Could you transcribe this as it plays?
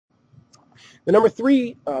The number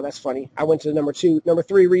three, that's funny, I went to the number two. Number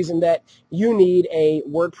three reason that you need a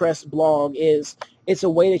WordPress blog is it's a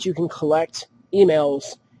way that you can collect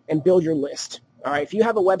emails and build your list. All right, if you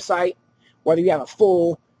have a website, whether you have a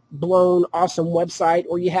full-blown awesome website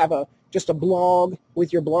or you have just a blog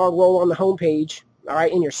with your blog roll on the homepage, all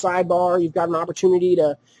right, in your sidebar, you've got an opportunity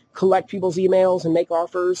to collect people's emails and make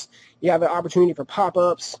offers. You have an opportunity for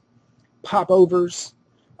pop-ups, popovers,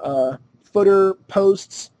 footer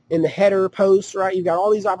posts, in the header posts, right? You've got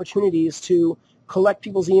all these opportunities to collect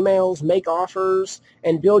people's emails, make offers,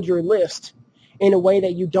 and build your list in a way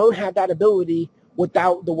that you don't have that ability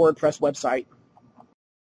without the WordPress website.